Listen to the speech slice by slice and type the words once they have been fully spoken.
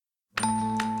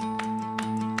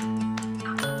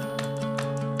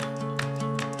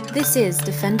This is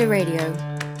Defender Radio.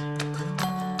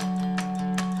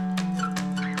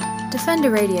 Defender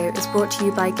Radio is brought to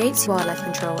you by Gates Wildlife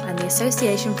Control and the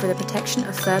Association for the Protection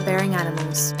of Fur-Bearing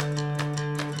Animals.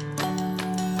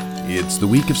 It's the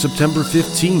week of September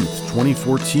 15th,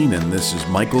 2014, and this is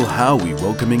Michael Howie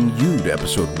welcoming you to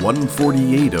episode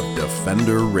 148 of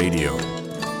Defender Radio.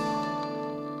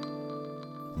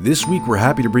 This week we're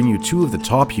happy to bring you two of the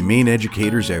top humane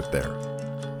educators out there.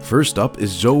 First up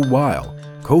is Zoe Weil,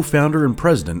 co-founder and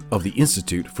president of the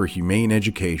Institute for Humane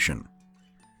Education.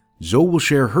 Zoe will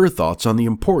share her thoughts on the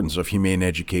importance of humane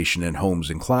education in homes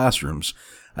and classrooms,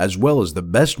 as well as the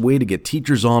best way to get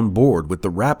teachers on board with the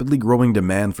rapidly growing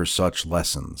demand for such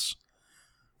lessons.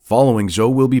 Following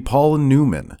Zoe will be Paula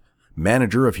Newman,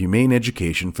 manager of humane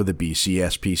education for the BC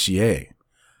SPCA.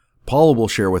 Paula will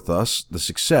share with us the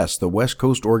success the West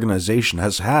Coast organization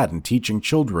has had in teaching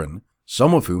children,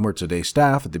 some of whom are today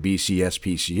staff at the BC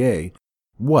SPCA,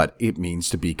 what it means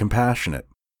to be compassionate.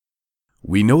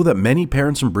 We know that many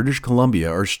parents in British Columbia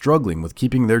are struggling with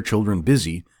keeping their children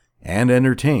busy and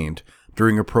entertained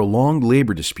during a prolonged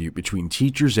labor dispute between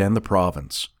teachers and the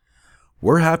province.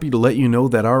 We're happy to let you know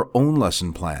that our own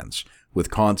lesson plans,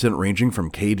 with content ranging from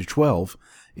K to 12,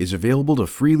 is available to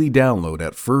freely download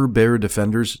at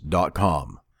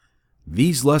furbeardefenders.com.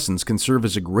 These lessons can serve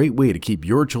as a great way to keep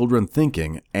your children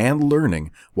thinking and learning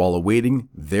while awaiting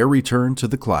their return to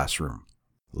the classroom.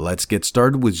 Let's get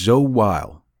started with Zoe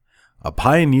Weil. A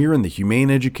pioneer in the humane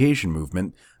education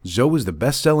movement, Zoe is the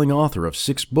best-selling author of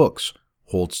 6 books,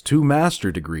 holds 2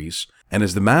 master degrees, and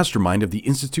is the mastermind of the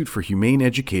Institute for Humane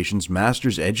Education's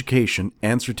Master's Education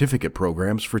and Certificate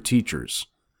programs for teachers.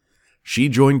 She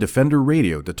joined Defender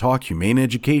Radio to talk humane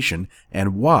education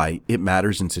and why it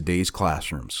matters in today's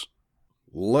classrooms.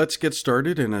 Let's get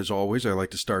started, and as always, I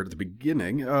like to start at the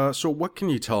beginning. So what can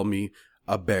you tell me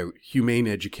about humane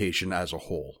education as a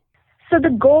whole? So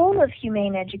the goal of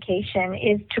humane education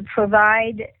is to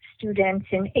provide students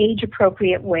in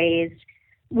age-appropriate ways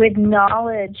with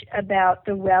knowledge about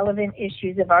the relevant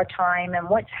issues of our time and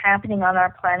what's happening on our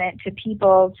planet to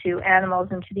people, to animals,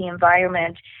 and to the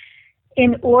environment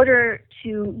in order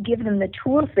to give them the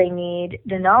tools they need,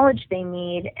 the knowledge they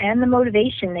need, and the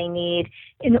motivation they need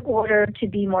in order to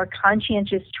be more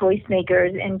conscientious choice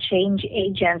makers and change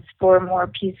agents for a more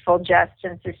peaceful, just,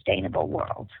 and sustainable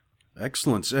world.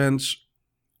 Excellent. And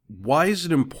why is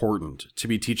it important to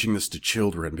be teaching this to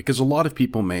children? Because a lot of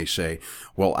people may say,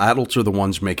 well, adults are the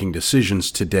ones making decisions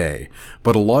today,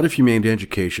 but a lot of humane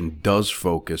education does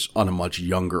focus on a much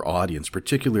younger audience,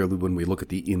 particularly when we look at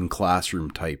the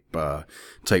in-classroom type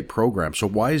program. So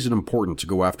why is it important to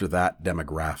go after that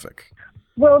demographic?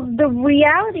 Well, the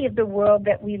reality of the world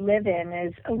that we live in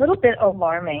is a little bit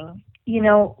alarming. You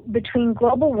know, between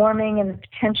global warming and the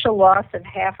potential loss of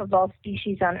half of all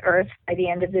species on Earth by the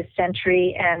end of this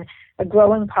century and a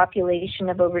growing population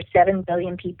of over 7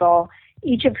 billion people,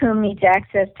 each of whom needs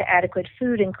access to adequate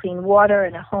food and clean water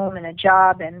and a home and a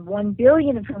job, and 1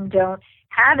 billion of whom don't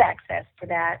have access to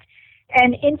that,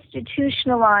 and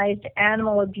institutionalized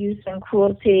animal abuse and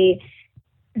cruelty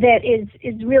that is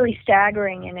really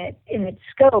staggering in its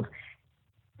scope.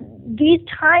 These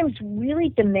times really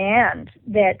demand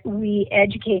that we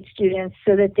educate students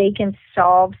so that they can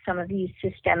solve some of these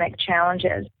systemic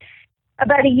challenges.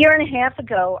 About 1.5 years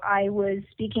ago, I was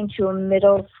speaking to a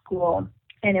middle school,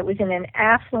 and it was in an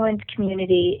affluent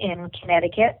community in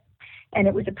Connecticut, and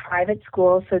it was a private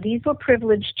school, so these were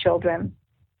privileged children.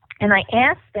 And I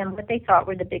asked them what they thought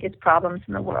were the biggest problems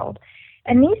in the world.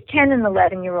 And these 10 and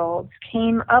 11-year-olds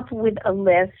came up with a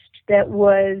list that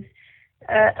was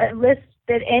a list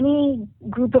that any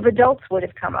group of adults would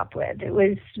have come up with. It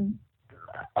was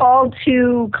all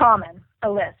too common, a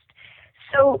list.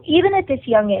 So even at this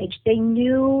young age, they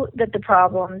knew that the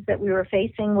problems that we were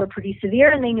facing were pretty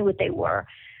severe, and they knew what they were.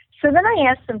 So then I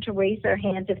asked them to raise their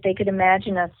hands if they could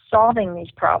imagine us solving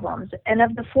these problems. And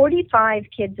of the 45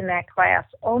 kids in that class,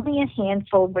 only a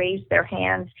handful raised their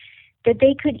hands that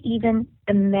they could even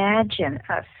imagine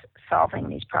us solving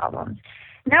these problems.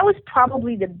 And that was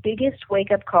probably the biggest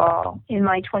wake-up call in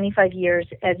my 25 years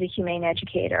as a humane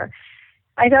educator.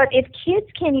 I thought, if kids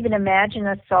can't even imagine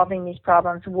us solving these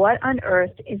problems, what on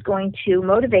earth is going to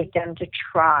motivate them to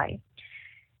try?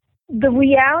 The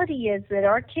reality is that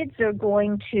our kids are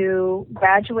going to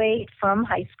graduate from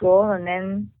high school, and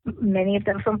then many of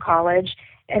them from college,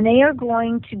 and they are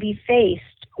going to be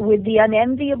faced with the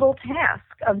unenviable task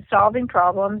of solving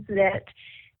problems that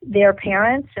their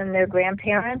parents and their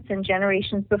grandparents and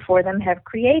generations before them have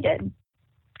created.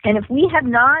 And if we have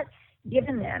not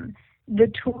given them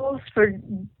the tools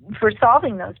for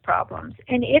solving those problems.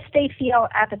 And if they feel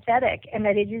apathetic and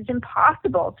that it is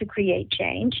impossible to create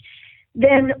change,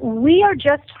 then we are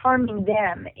just harming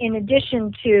them in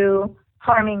addition to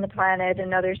harming the planet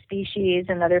and other species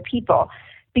and other people,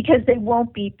 because they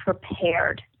won't be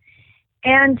prepared.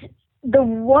 And the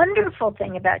wonderful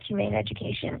thing about humane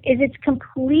education is it's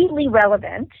completely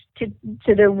relevant to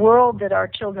the world that our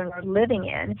children are living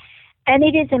in, and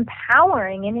it is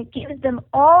empowering, and it gives them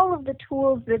all of the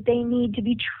tools that they need to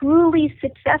be truly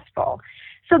successful.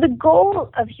 So the goal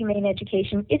of humane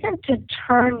education isn't to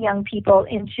turn young people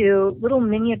into little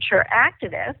miniature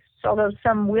activists, although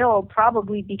some will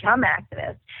probably become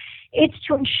activists. It's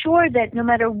to ensure that no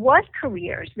matter what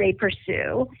careers they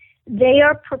pursue, they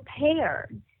are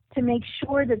prepared to make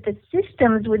sure that the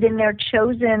systems within their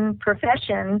chosen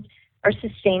professions are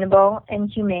sustainable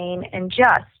and humane and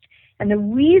just. And the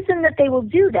reason that they will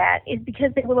do that is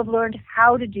because they will have learned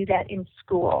how to do that in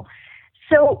school.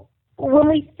 So when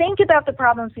we think about the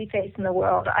problems we face in the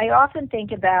world, I often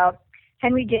think about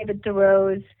Henry David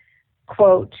Thoreau's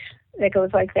quote that goes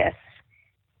like this: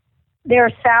 "There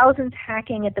are thousands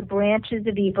hacking at the branches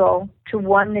of evil to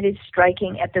one that is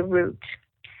striking at the root."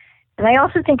 And I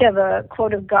also think of a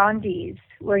quote of Gandhi's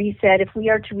where he said, "If we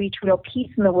are to reach real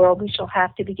peace in the world, we shall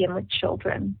have to begin with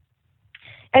children."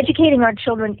 Educating our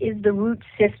children is the root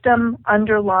system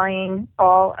underlying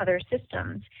all other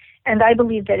systems. And I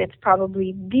believe that it's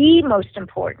probably the most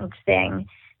important thing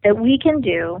that we can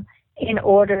do in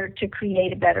order to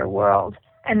create a better world,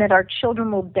 and that our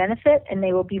children will benefit, and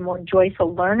they will be more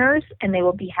joyful learners, and they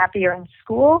will be happier in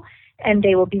school, and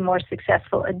they will be more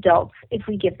successful adults if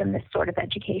we give them this sort of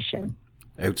education.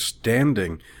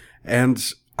 Outstanding.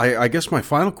 And I guess my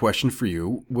final question for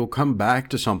you will come back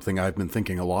to something I've been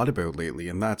thinking a lot about lately,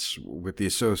 and that's with the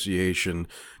association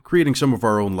creating some of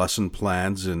our own lesson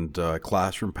plans and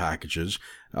classroom packages.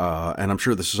 And I'm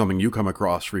sure this is something you come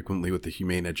across frequently with the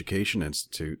Humane Education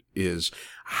Institute, is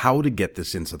how to get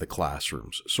this into the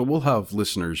classrooms. So we'll have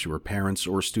listeners who are parents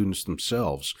or students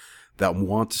themselves that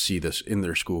want to see this in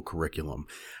their school curriculum.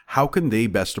 How can they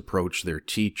best approach their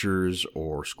teachers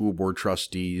or school board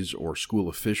trustees or school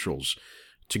officials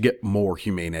to get more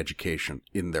humane education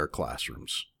in their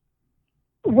classrooms?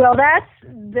 Well, that's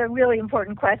the really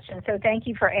important question, so thank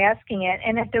you for asking it.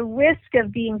 And at the risk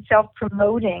of being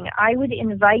self-promoting, I would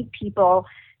invite people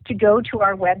to go to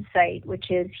our website, which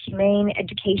is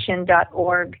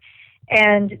humaneeducation.org.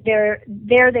 And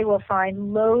there they will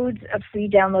find loads of free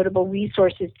downloadable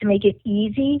resources to make it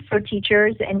easy for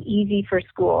teachers and easy for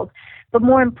schools. But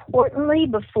more importantly,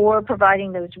 before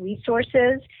providing those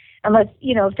resources, unless,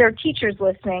 if there are teachers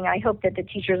listening, I hope that the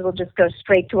teachers will just go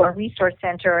straight to our resource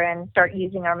center and start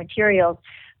using our materials.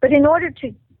 But in order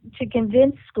to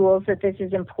convince schools that this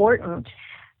is important,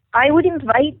 I would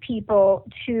invite people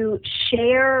to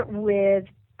share with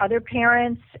other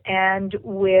parents and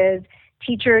with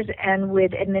teachers and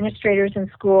with administrators in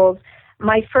schools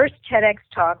my first TEDx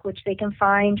talk, which they can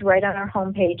find right on our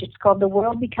homepage. It's called "The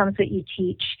World Becomes What You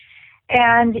Teach."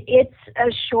 And it's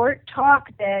a short talk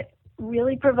that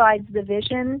really provides the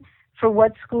vision for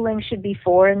what schooling should be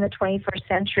for in the 21st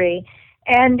century.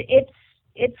 And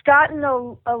it's gotten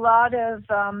a lot of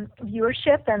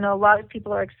viewership, and a lot of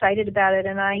people are excited about it.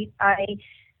 And I,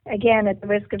 again, at the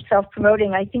risk of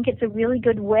self-promoting, I think it's a really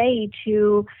good way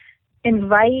to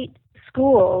invite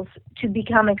schools to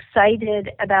become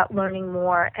excited about learning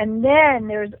more. And then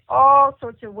there's all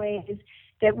sorts of ways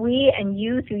that we and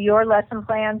you, through your lesson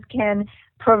plans, can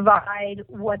provide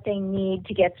what they need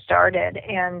to get started.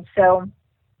 And so,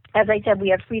 as I said, we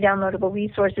have free downloadable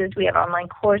resources, we have online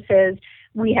courses,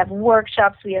 we have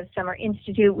workshops, we have Summer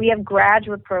Institute, we have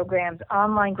graduate programs,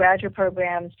 online graduate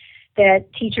programs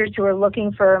that teachers who are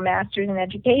looking for a master's in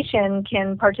education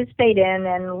can participate in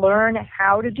and learn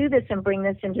how to do this and bring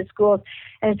this into schools.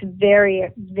 And it's very,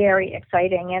 very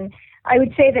exciting. And I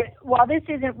would say that while this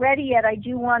isn't ready yet, I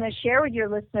do want to share with your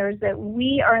listeners that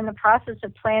we are in the process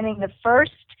of planning the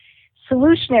first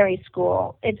solutionary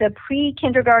school. It's a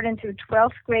pre-kindergarten through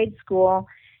 12th grade school,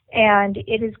 and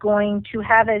it is going to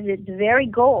have as its very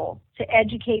goal to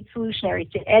educate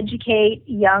solutionaries, to educate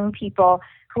young people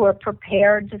who are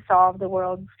prepared to solve the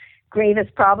world's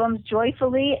gravest problems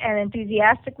joyfully and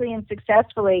enthusiastically and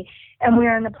successfully. And we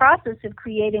are in the process of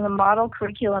creating a model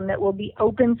curriculum that will be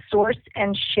open source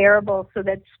and shareable so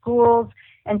that schools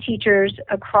and teachers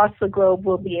across the globe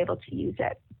will be able to use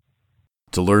it.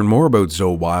 To learn more about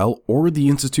Zoe Weil or the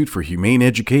Institute for Humane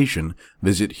Education,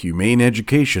 visit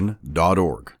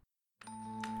humaneeducation.org.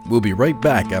 We'll be right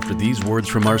back after these words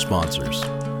from our sponsors.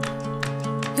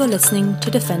 You're listening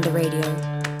to Defender Radio.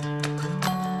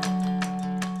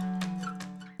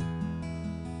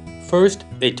 First,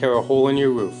 they tear a hole in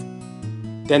your roof.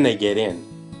 Then they get in,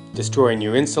 destroying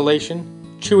your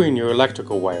insulation, chewing your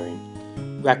electrical wiring.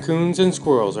 Raccoons and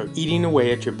squirrels are eating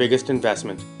away at your biggest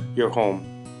investment, your home.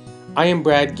 I am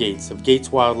Brad Gates of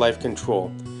Gates Wildlife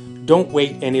Control. Don't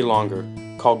wait any longer.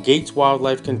 Call Gates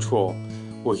Wildlife Control.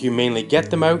 We'll humanely get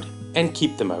them out and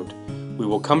keep them out. We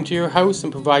will come to your house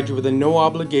and provide you with a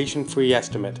no-obligation free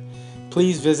estimate.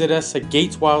 Please visit us at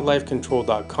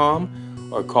gateswildlifecontrol.com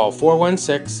or call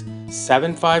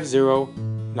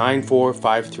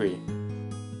 416-750-9453.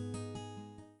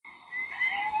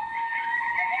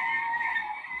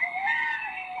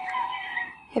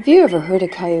 Have you ever heard a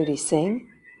coyote sing?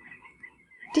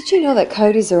 Did you know that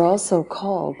coyotes are also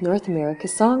called North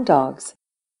America's song dogs?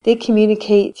 They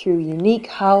communicate through unique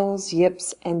howls,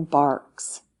 yips, and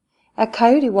barks. At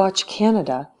Coyote Watch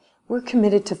Canada, we're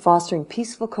committed to fostering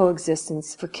peaceful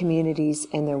coexistence for communities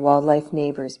and their wildlife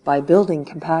neighbors by building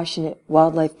compassionate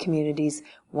wildlife communities,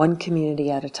 one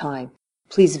community at a time.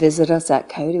 Please visit us at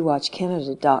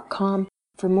coyotewatchcanada.com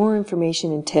for more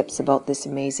information and tips about this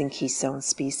amazing keystone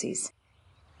species.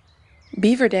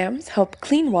 Beaver dams help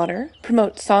clean water,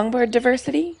 promote songbird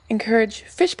diversity, encourage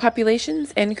fish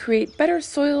populations, and create better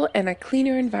soil and a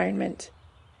cleaner environment.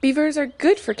 Beavers are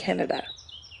good for Canada,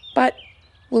 but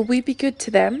will we be good to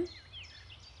them?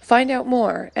 Find out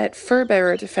more at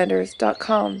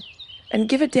furbearerdefenders.com and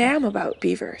give a damn about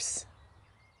beavers.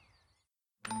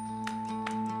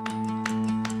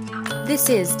 This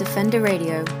is Defender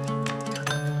Radio.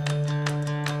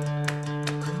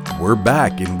 We're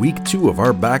back in week 2 of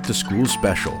our Back to School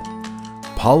special.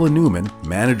 Paula Newman,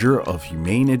 manager of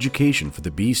Humane Education for the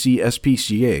BC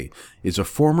SPCA, is a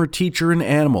former teacher and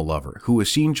animal lover who has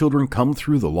seen children come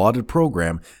through the lauded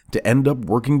program to end up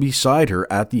working beside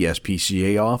her at the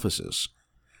SPCA offices.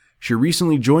 She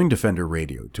recently joined Defender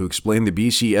Radio to explain the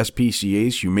BC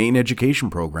SPCA's humane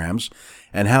education programs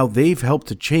and how they've helped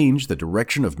to change the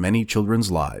direction of many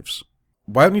children's lives.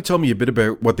 Why don't you tell me a bit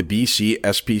about what the BC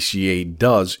SPCA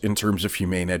does in terms of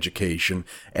humane education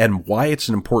and why it's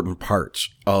an important part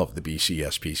of the BC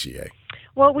SPCA?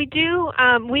 Well, we do.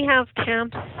 We have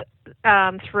camps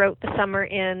throughout the summer.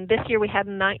 This year we had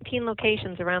 19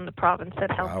 locations around the province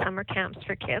that held summer camps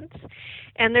for kids.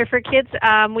 And they're for kids.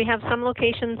 We have some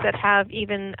locations that have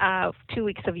even 2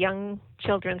 weeks of young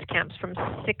children's camps from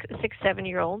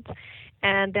 7-year-olds.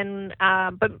 And then,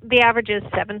 but the average is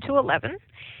 7 to 11.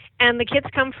 And the kids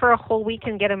come for a whole week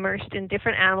and get immersed in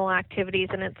different animal activities.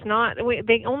 And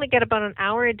they only get about an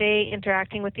hour a day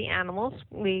interacting with the animals.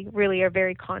 We really are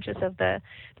very conscious of the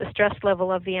stress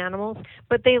level of the animals.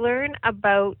 But they learn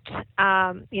about,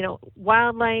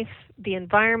 wildlife, the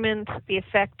environment, the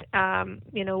effect,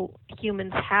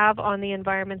 humans have on the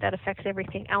environment that affects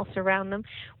everything else around them.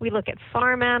 We look at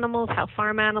farm animals, how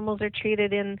farm animals are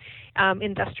treated in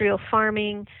industrial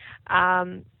farming.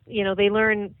 They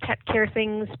learn pet care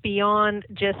things beyond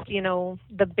just,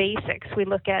 the basics. We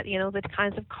look at, the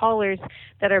kinds of collars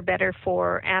that are better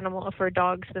for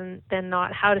dogs than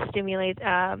not, how to stimulate,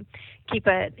 keep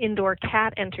an indoor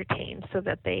cat entertained so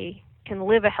that they can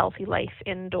live a healthy life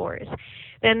indoors.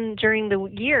 Then during the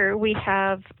year, we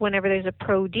have, whenever there's a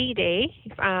Pro D Day,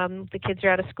 the kids are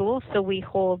out of school, so we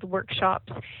hold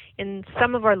workshops in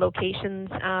some of our locations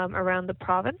around the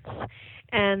province.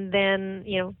 And then,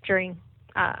 during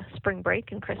spring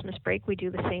break and Christmas break, we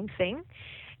do the same thing.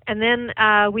 And then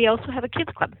we also have a kids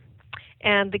club.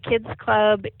 And the kids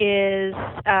club is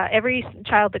every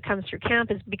child that comes through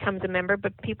camp becomes a member,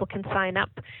 but people can sign up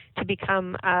to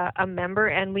become a member.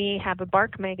 And we have a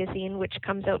Bark magazine, which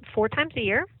comes out 4 times a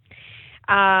year.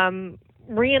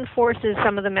 Reinforces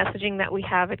some of the messaging that we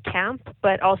have at camp,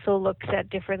 but also looks at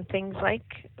different things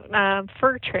like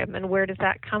fur trim and where does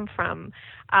that come from.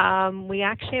 We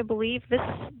actually, I believe, this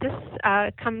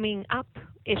coming up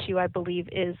issue, I believe,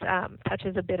 is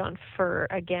touches a bit on fur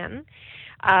again.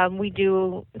 We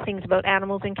do things about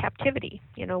animals in captivity,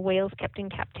 whales kept in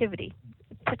captivity,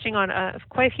 touching on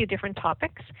quite a few different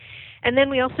topics. And then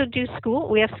we also do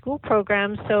we have school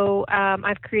programs, so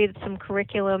I've created some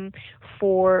curriculum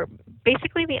for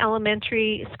basically the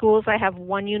elementary schools. I have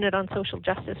one unit on social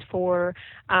justice for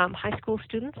high school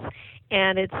students,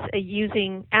 and it's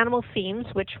using animal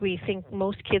themes, which we think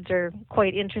most kids are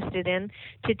quite interested in,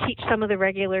 to teach some of the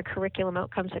regular curriculum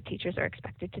outcomes that teachers are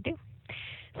expected to do.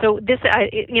 So this,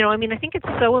 I think it's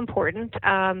so important,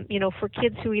 for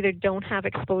kids who either don't have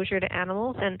exposure to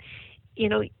animals, and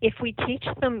if we teach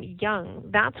them young,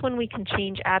 that's when we can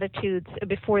change attitudes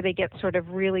before they get sort of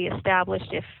really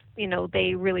established. If,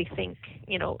 they really think,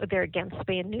 they're against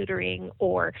spay and neutering,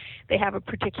 or they have a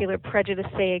particular prejudice,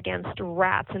 say, against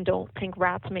rats and don't think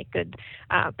rats make good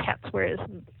pets, whereas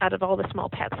out of all the small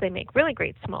pets, they make really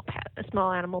great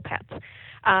small animal pets.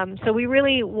 So we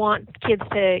really want kids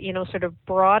to, sort of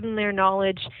broaden their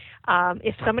knowledge.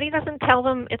 If somebody doesn't tell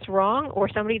them it's wrong, or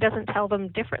somebody doesn't tell them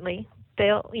differently,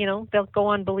 they'll go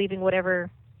on believing whatever,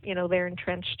 they're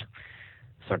entrenched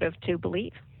sort of to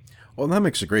believe. Well, that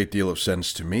makes a great deal of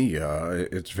sense to me.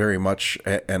 It's very much,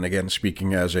 and again,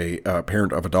 speaking as a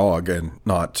parent of a dog and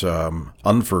not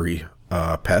unfurry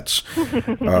pets,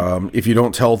 if you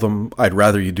don't tell them, I'd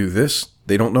rather you do this,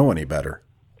 they don't know any better.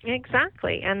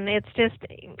 Exactly. And it's just,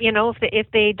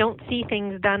 if they don't see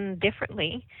things done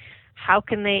differently, how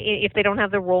can they, if they don't have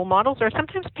the role models, or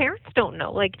sometimes parents don't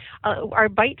know. Like our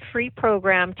Bite Free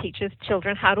program teaches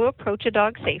children how to approach a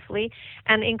dog safely,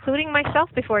 and including myself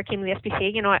before I came to the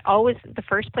SPCA, the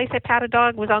first place I pat a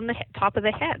dog was on the top of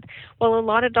the head. Well, a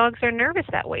lot of dogs are nervous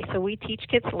that way, so we teach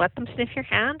kids to let them sniff your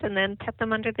hand and then pet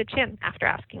them under the chin, after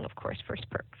asking, of course,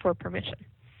 for permission.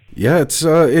 Yeah,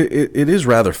 it is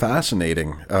rather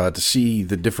fascinating to see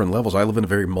the different levels. I live in a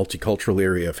very multicultural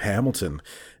area of Hamilton,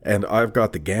 and I've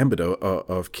got the gambit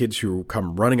of kids who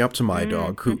come running up to my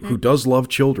dog, who does love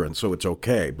children, so it's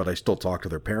okay, but I still talk to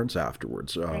their parents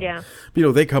afterwards.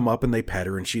 They come up and they pet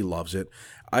her and she loves it.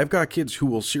 I've got kids who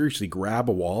will seriously grab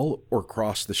a wall or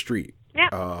cross the street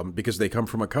because they come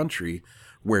from a country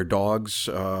where dogs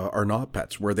are not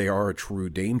pets, where they are a true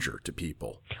danger to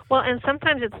people. Well, and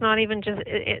sometimes it's not even just,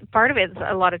 part of it is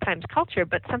a lot of times culture,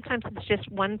 but sometimes it's just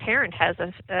one parent has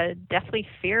a deathly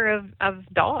fear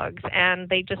of dogs, and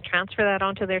they just transfer that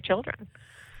onto their children.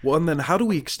 Well, and then how do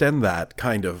we extend that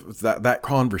kind of, that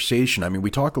conversation? I mean, we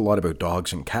talk a lot about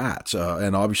dogs and cats,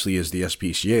 and obviously as the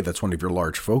SPCA, that's one of your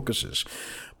large focuses.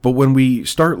 But when we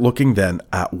start looking then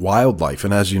at wildlife,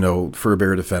 and as you know, Fur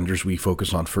Bearer Defenders, we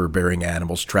focus on fur-bearing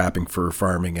animals, trapping, fur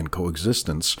farming, and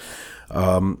coexistence.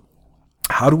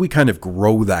 How do we kind of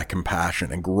grow that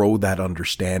compassion and grow that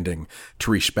understanding to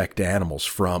respect animals,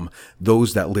 from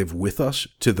those that live with us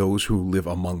to those who live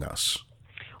among us?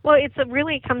 Well, it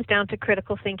really comes down to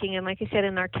critical thinking, and like I said,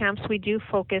 in our camps we do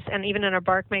focus, and even in our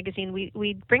Bark magazine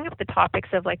we bring up the topics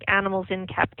of like animals in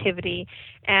captivity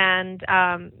and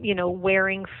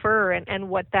wearing fur and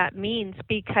what that means,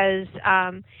 because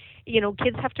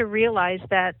kids have to realize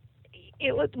that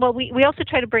we also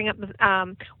try to bring up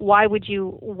why would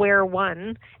you wear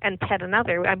one and pet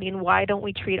another? I mean, why don't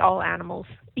we treat all animals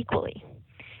equally?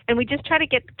 And we just try to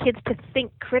get kids to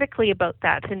think critically about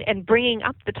that and bringing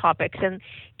up the topics. And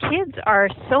kids are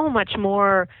so much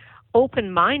more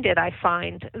open-minded, I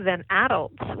find, than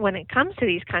adults when it comes to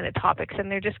these kind of topics.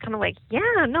 And they're just kind of like,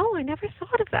 yeah, no, I never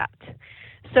thought of that.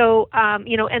 So,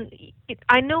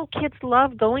 I know kids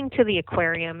love going to the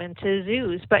aquarium and to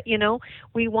zoos, but,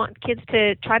 we want kids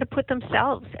to try to put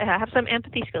themselves, have some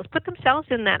empathy skills, put themselves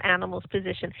in that animal's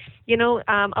position.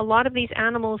 A lot of these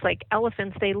animals, like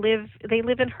elephants, they live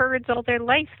in herds all their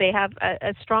life. They have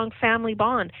a strong family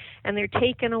bond, and they're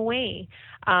taken away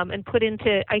and put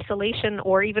into isolation,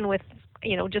 or even with,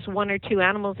 just one or two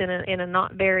animals in a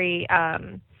not very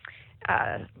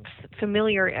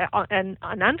familiar an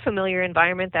unfamiliar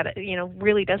environment that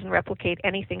really doesn't replicate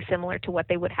anything similar to what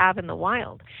they would have in the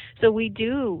wild. So we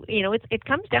do, it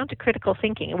comes down to critical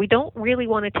thinking, and we don't really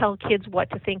want to tell kids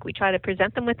what to think. We try to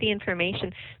present them with the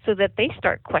information so that they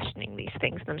start questioning these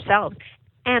things themselves.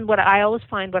 And what I always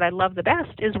find, what I love the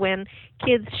best, is when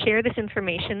kids share this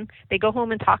information, they go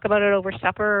home and talk about it over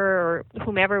supper or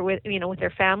whomever with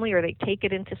their family, or they take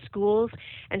it into schools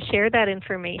and share that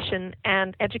information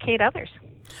and educate others.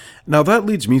 Now that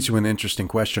leads me to an interesting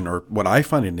question, or what I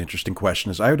find an interesting question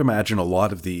is, I would imagine a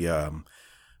lot of the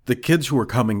kids who are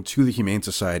coming to the Humane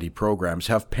Society programs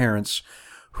have parents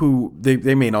who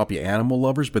they may not be animal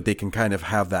lovers, but they can kind of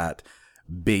have that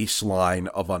baseline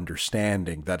of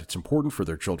understanding that it's important for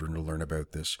their children to learn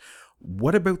about this.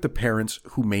 What about the parents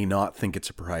who may not think it's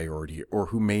a priority, or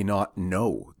who may not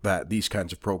know that these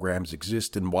kinds of programs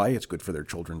exist and why it's good for their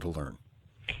children to learn?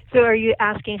 So are you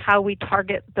asking how we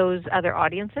target those other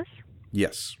audiences?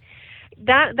 Yes.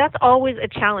 That's always a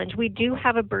challenge. We do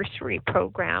have a bursary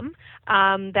program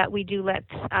that we do let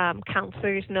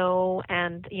counselors know,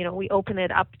 and we open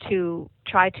it up to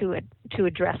try to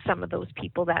address some of those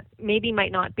people that maybe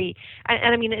might not be.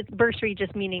 And I mean, it's bursary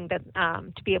just meaning that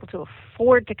to be able to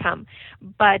afford to come.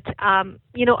 But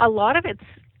a lot of it's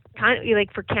kind of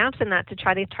like for camps and that, to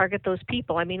try to target those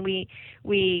people. I mean,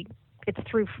 we it's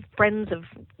through friends of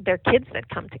their kids that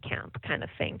come to camp, kind of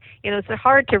thing. It's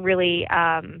hard to really,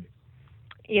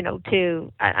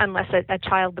 unless a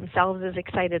child themselves is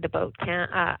excited about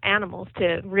animals,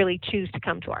 to really choose to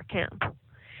come to our camp.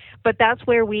 But that's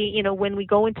where we, when we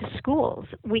go into schools,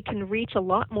 we can reach a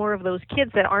lot more of those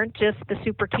kids that aren't just the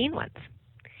super keen ones.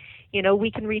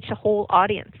 We can reach a whole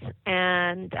audience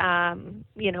and,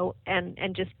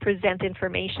 and just present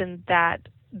information that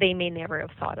they may never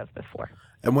have thought of before.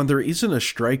 And when there isn't a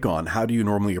strike on, how do you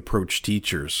normally approach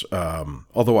teachers?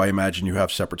 Although I imagine you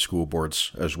have separate school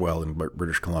boards as well in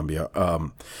British Columbia.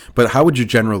 But how would you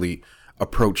generally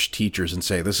approach teachers and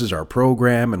say, this is our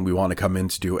program and we want to come in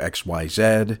to do X, Y,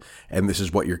 Z, and this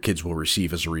is what your kids will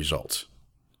receive as a result?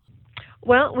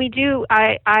 Well, we do.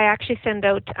 I actually send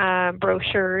out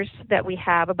brochures that we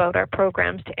have about our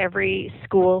programs to every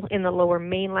school in the Lower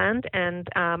Mainland, and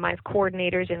I have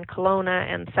coordinators in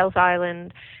Kelowna and South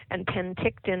Island and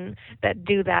Penticton that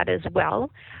do that as well.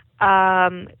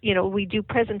 We do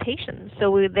presentations,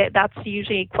 so that's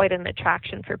usually quite an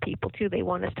attraction for people too. They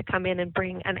want us to come in and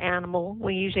bring an animal.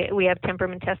 We have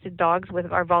temperament tested dogs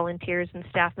with our volunteers and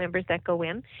staff members that go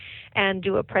in and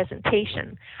do a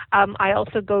presentation. I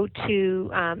also go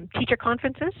to teacher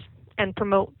conferences and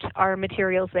promote our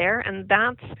materials there, and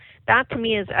that to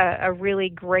me is a really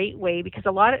great way, because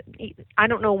I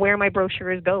don't know where my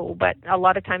brochures go, but a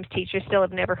lot of times teachers still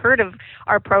have never heard of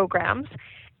our programs,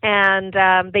 and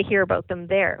they hear about them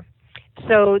there.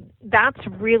 So that's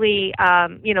really,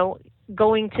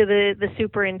 going to the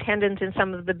superintendents in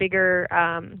some of the bigger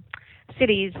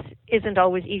cities isn't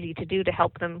always easy to do, to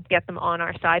help them get them on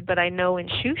our side. But I know in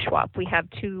Shuswap we have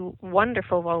two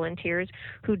wonderful volunteers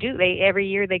who do. Every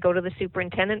year they go to the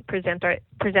superintendent, present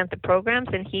the programs,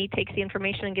 and he takes the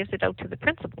information and gives it out to the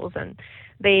principals, and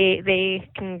they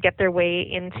can get their way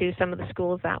into some of the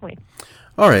schools that way.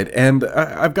 All right, and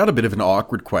I've got a bit of an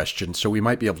awkward question, so we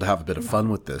might be able to have a bit of fun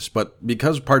with this. But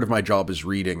because part of my job is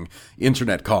reading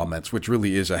internet comments, which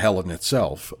really is a hell in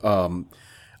itself,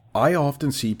 I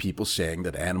often see people saying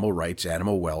that animal rights,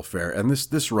 animal welfare, and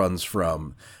this runs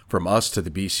from us to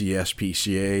the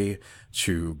BCSPCA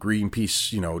to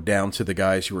Greenpeace, down to the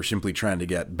guys who are simply trying to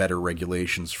get better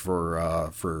regulations for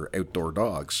outdoor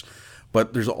dogs.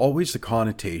 But there's always the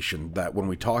connotation that when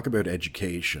we talk about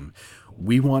education,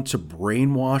 we want to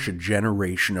brainwash a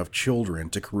generation of children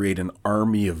to create an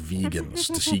army of vegans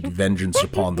to seek vengeance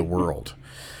upon the world.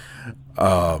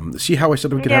 See how I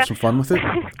said we could have some fun with it?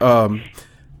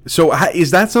 So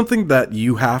is that something that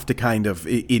you have to kind of,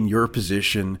 in your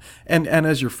position, and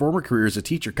as your former career as a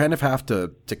teacher, kind of have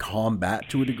to combat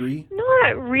to a degree?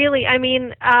 Not really. I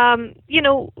mean,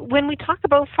 when we talk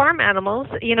about farm animals,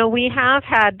 we have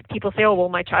had people say, oh, well,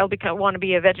 my child want to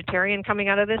be a vegetarian coming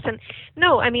out of this. And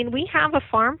no, I mean, we have a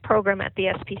farm program at the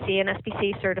SPCA, an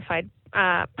SPCA certified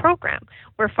program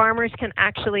where farmers can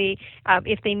actually,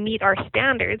 if they meet our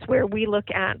standards, where we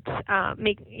look at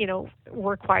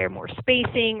require more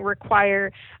spacing,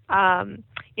 require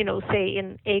say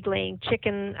in egg-laying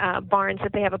chicken barns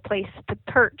that they have a place to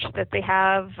perch, that they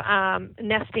have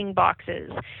nesting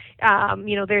boxes.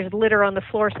 There's litter on the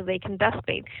floor so they can dust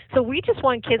bathe. So we just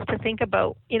want kids to think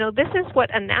about, this is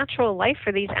what a natural life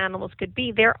for these animals could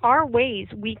be. There are ways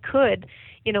we could,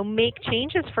 make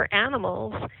changes for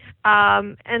animals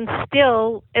and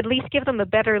still at least give them a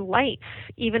better life,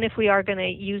 even if we are going to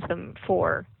use them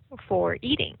for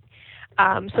eating.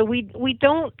 So we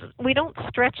don't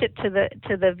stretch it to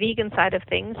the vegan side of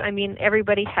things. I mean,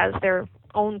 everybody has their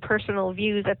own personal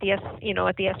views at the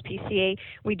SPCA.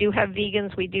 We do have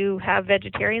vegans, we do have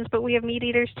vegetarians, but we have meat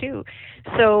eaters too.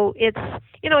 So it's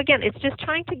again, it's just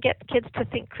trying to get kids to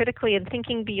think critically and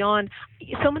thinking beyond.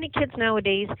 So many kids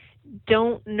nowadays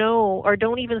don't know or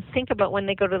don't even think about when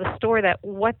they go to the store that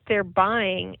what they're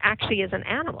buying actually is an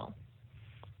animal.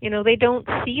 They don't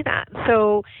see that.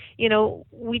 So,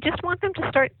 we just want them to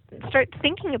start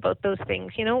thinking about those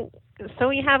things,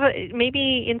 So you have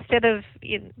maybe instead of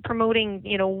promoting,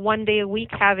 one day a week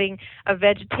having a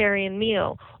vegetarian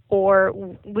meal, or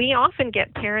we often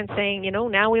get parents saying,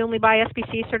 now we only buy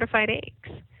SPCA certified eggs.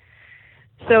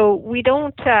 So we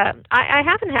don't. I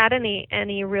haven't had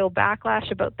any real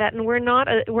backlash about that, and we're not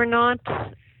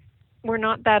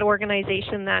that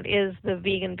organization that is the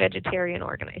vegan vegetarian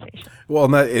organization. Well,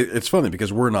 and it's funny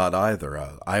because we're not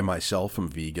either. I myself am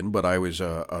vegan, but I was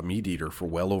a meat eater for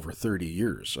well over 30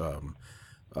 years.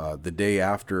 The day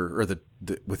after, or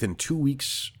within 2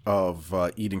 weeks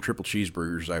of eating triple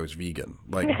cheeseburgers, I was vegan.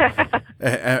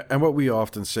 And what we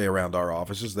often say around our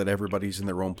office is that everybody's in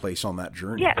their own place on that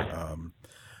journey. Yeah.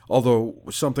 Although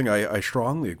something I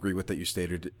strongly agree with that you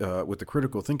stated with the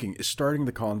critical thinking is starting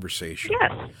the conversation.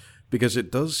 Yes. Because it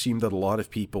does seem that a lot of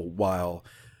people, while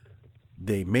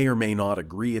they may or may not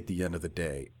agree at the end of the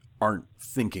day, aren't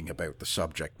thinking about the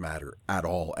subject matter at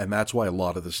all. And that's why a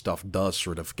lot of this stuff does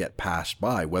sort of get passed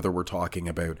by, whether we're talking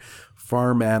about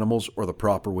farm animals or the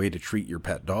proper way to treat your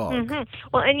pet dog. Mm-hmm.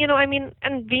 Well, and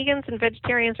and vegans and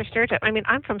vegetarians are stereotyped.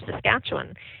 I'm from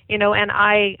Saskatchewan, and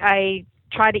I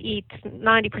try to eat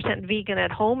 90% vegan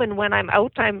at home, and when I'm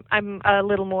out, I'm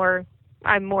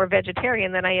more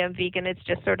vegetarian than I am vegan. It's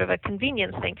just sort of a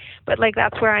convenience thing. But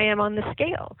that's where I am on the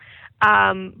scale.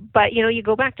 But you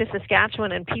go back to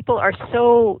Saskatchewan and people are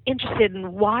so interested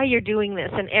in why you're doing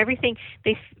this and everything.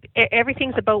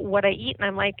 Everything's about what I eat, and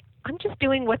I'm like, I'm just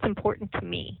doing what's important to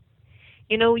me.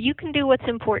 You can do what's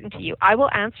important to you. I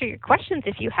will answer your questions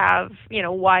if you have,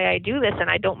 why I do this, and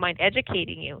I don't mind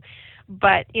educating you.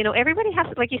 But, everybody has,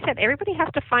 like you said, everybody has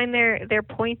to find their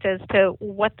point as to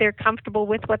what they're comfortable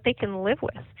with, what they can live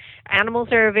with.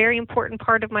 Animals are a very important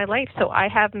part of my life, so I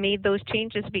have made those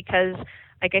changes because,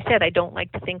 like I said, I don't like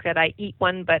to think that I eat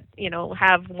one, but,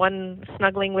 have one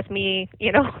snuggling with me,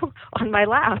 on my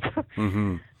lap.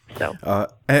 Mm-hmm. So.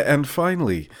 And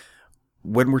finally,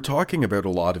 when we're talking about a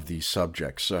lot of these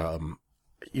subjects,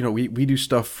 we do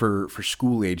stuff for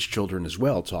school-age children as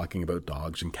well, talking about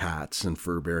dogs and cats and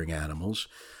fur-bearing animals.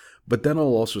 But then I'll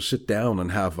also sit down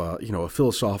and have a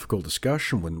philosophical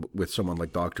discussion with someone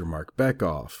like Dr. Mark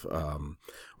Bekoff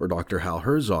or Dr. Hal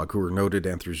Herzog, who are noted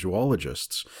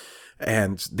anthrozoologists.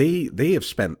 And they have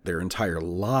spent their entire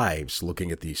lives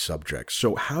looking at these subjects.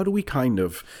 So how do we kind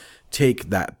of take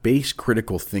that base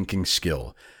critical thinking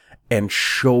skill and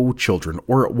show children,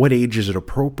 or at what age is it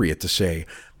appropriate to say,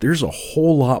 there's a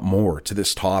whole lot more to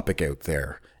this topic out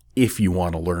there if you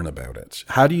want to learn about it?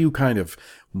 How do you kind of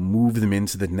move them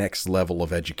into the next level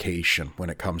of education when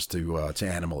it comes to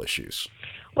animal issues?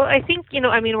 Well, I think,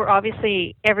 we're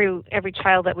obviously, every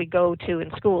child that we go to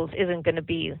in schools isn't going to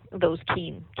be those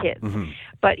keen kids. Mm-hmm.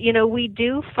 But, we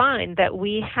do find that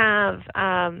we have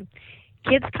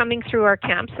kids coming through our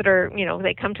camps that are,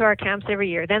 they come to our camps every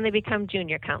year, then they become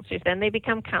junior counselors, then they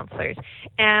become counselors.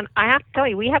 And I have to tell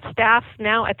you, we have staff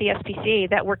now at the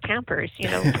SPCA that were campers,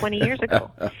 20 years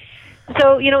ago.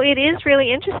 So, it is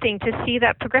really interesting to see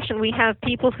that progression. We have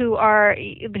people who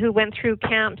went through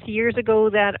camps years ago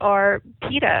that are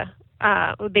PETA.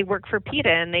 They work for PETA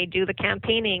and they do the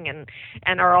campaigning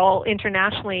and are all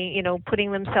internationally,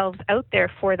 putting themselves out there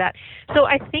for that. So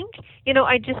I think,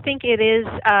 I just think it is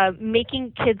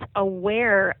making kids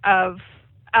aware of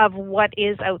what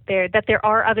is out there, that there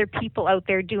are other people out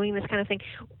there doing this kind of thing.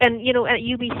 And, at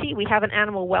UBC, we have an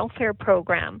animal welfare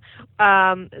program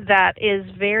that is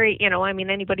very,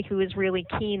 anybody who is really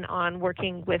keen on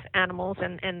working with animals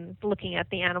and looking at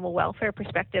the animal welfare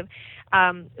perspective,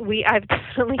 I've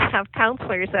definitely have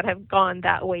counselors that have gone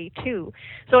that way too.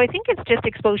 So I think it's just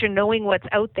exposure, knowing what's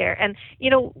out there. And,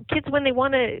 kids, when they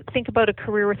want to think about a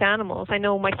career with animals, I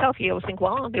know myself, you always think,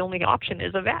 well, the only option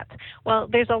is a vet. Well,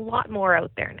 there's a lot more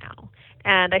out there now.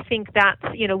 And I think that's,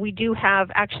 we do have,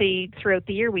 actually, throughout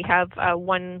the year, we have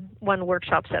one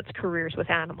workshop that's careers with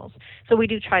animals. So we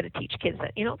do try to teach kids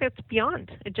that, that's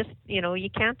beyond. It just, you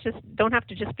don't have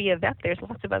to just be a vet. There's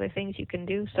lots of other things you can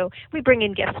do. So we bring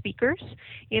in guest speakers,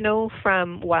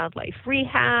 from wildlife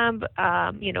rehab,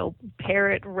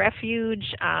 parrot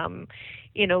refuge,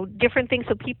 different things,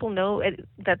 so people know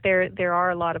that there are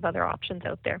a lot of other options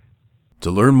out there. To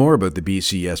learn more about the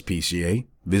BC SPCA,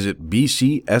 visit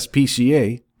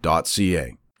bcspca.ca.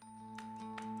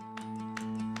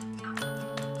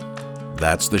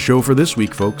 That's the show for this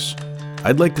week, folks.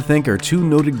 I'd like to thank our two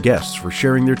noted guests for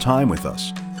sharing their time with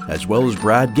us, as well as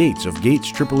Brad Gates of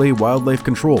Gates AAA Wildlife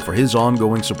Control for his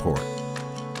ongoing support.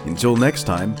 Until next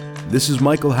time, this is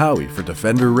Michael Howie for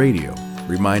Defender Radio,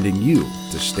 reminding you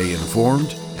to stay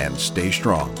informed and stay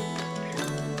strong.